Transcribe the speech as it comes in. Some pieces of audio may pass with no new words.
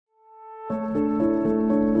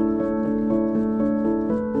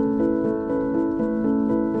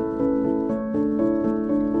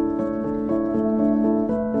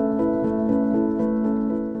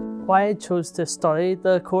Why I chose to study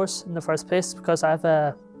the course in the first place, because I have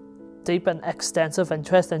a deep and extensive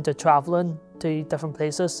interest into travelling to different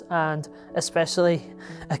places, and especially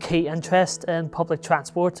a key interest in public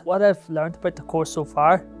transport. What I've learned about the course so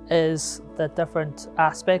far is the different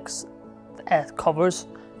aspects it covers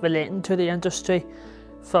relating to the industry,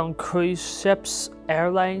 from cruise ships,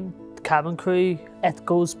 airline, cabin crew. It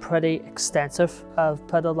goes pretty extensive. I've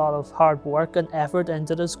put a lot of hard work and effort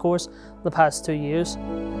into this course the past 2 years.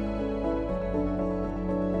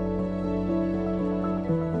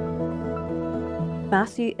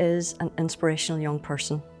 Matthew is an inspirational young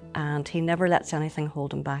person, and he never lets anything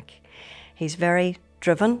hold him back. He's very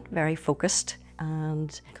driven, very focused,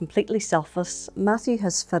 and completely selfless. Matthew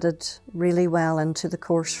has fitted really well into the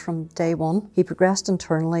course from day one. He progressed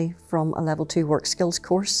internally from a Level 2 work skills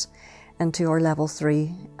course into our Level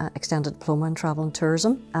 3 extended diploma in travel and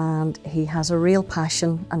tourism, and he has a real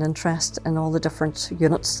passion and interest in all the different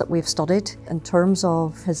units that we've studied. In terms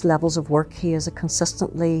of his levels of work, he is a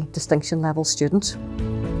consistently distinction level student.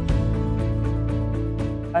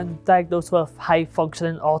 I'm diagnosed with high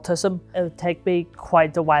functioning autism. It would take me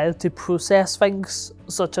quite a while to process things,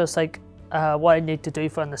 such as what I need to do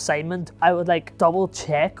for an assignment. I would double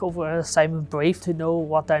check over an assignment brief to know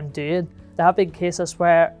what I'm doing. There have been cases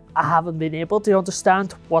where I haven't been able to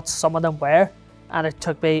understand what some of them were, and it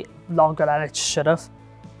took me longer than it should have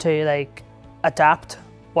to adapt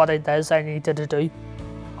what it is I needed to do.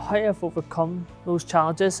 How I've overcome those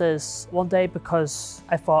challenges is one day, because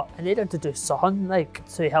I thought I needed to do something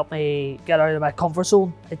to help me get out of my comfort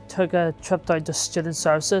zone. I took a trip down to student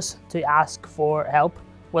services to ask for help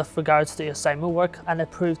with regards to assignment work, and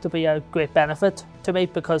it proved to be a great benefit to me,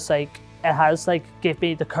 because it has gave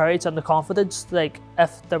me the courage and the confidence.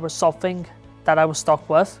 If there was something that I was stuck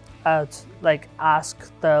with, I'd ask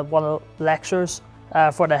one of the lecturers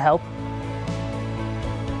for the help.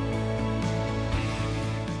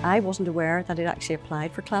 I wasn't aware that he'd actually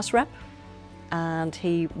applied for class rep, and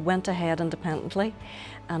he went ahead independently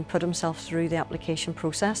and put himself through the application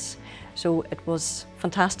process. So it was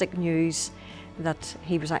fantastic news that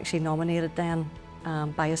he was actually nominated then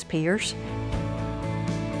by his peers.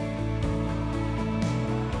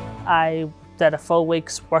 I did a full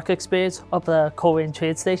week's work experience up the Coleraine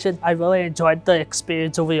train station. I really enjoyed the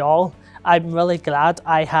experience overall. I'm really glad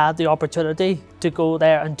I had the opportunity to go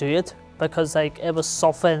there and do it, because it was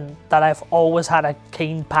something that I've always had a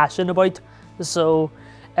keen passion about. So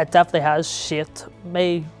it definitely has shaped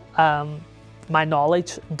me, my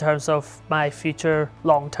knowledge in terms of my future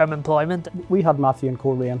long-term employment. We had Matthew in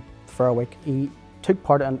Coleraine for a week. He took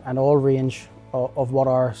part in an all range of what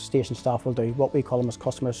our station staff will do, what we call them as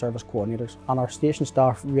customer service coordinators. And our station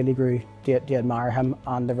staff really grew to admire him,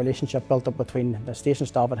 and the relationship built up between the station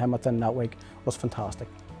staff and him within that week was fantastic.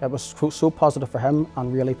 It was so positive for him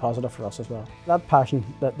and really positive for us as well. That passion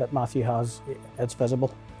that Matthew has, it's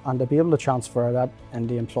visible, and to be able to transfer that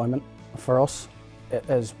into employment for us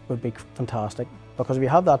would be fantastic, because if you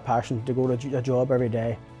have that passion to go to a job every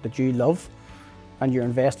day that you love and you're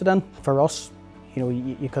invested in, for us,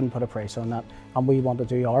 you couldn't put a price on that, and we want to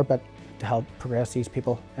do our bit to help progress these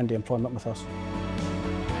people into employment with us.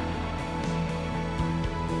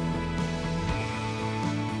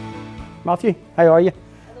 Matthew, how are you?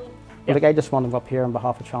 Hello. Well, I just want to go up here on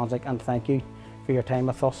behalf of Transic and thank you for your time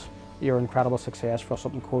with us. You're an incredible success for us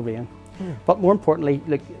up in Coleraine. But more importantly,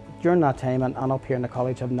 during that time and up here in the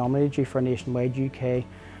college, I've nominated you for a nationwide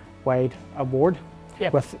UK-wide award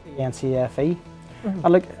with the NCFE.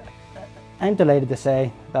 And I'm delighted to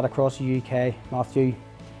say that across the UK, Matthew,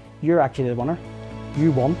 you're actually the winner.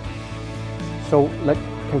 You won. So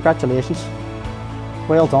congratulations.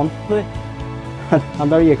 Well done.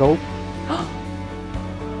 And there you go.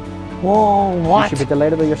 Whoa, what? You should be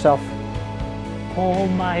delighted with yourself. Oh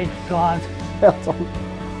my God. Well done.